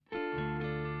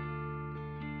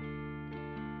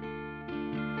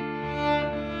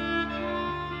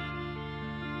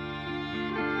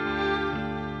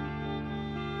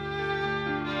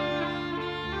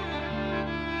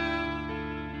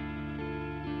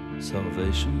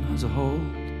Salvation has a hold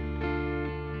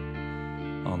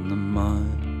on the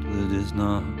mind that is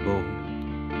not bold.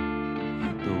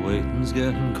 The waiting's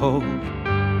getting cold.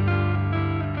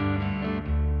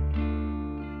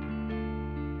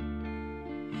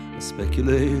 I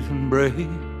speculate and break,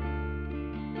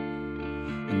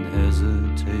 and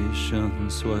hesitation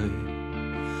sway.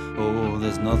 Oh,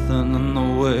 there's nothing in the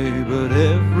way, but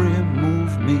every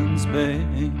move means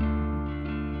pain.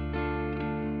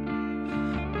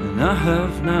 And I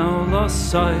have now lost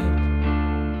sight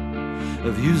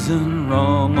of using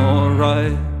wrong or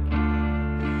right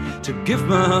to give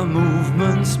my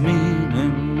movements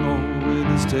meaning. Oh, it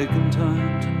has taken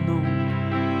time to know.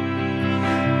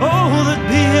 Oh, that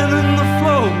being in the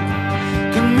flow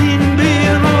can mean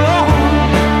being alone.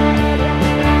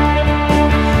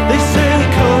 They say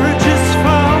courage is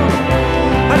found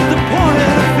at the point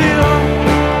of fear,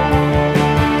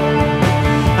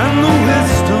 and the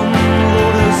wisdom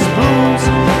lotus blooms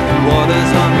in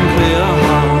waters unclear.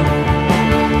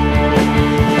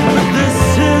 But this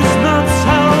is not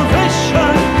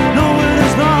salvation, no it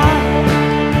is not.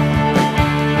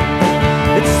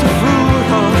 It's the fruit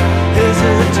of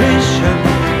hesitation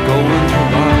going to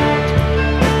right.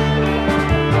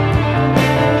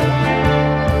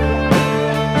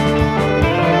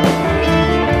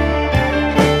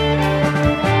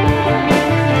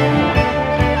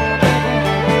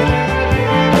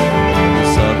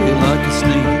 Wasabi like a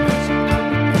sneeze,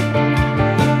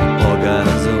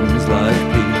 orgasms like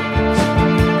peas,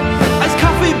 as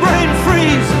coffee brain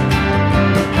freeze.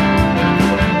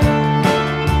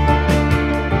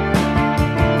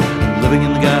 Living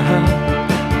in the gap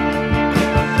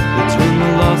between the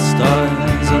lost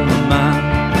eyes and the man.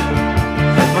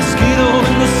 Mosquito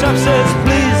in the sap says,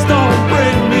 please don't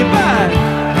bring me back.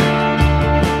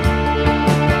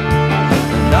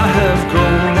 And I have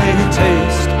grown a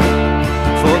taste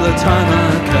for the time I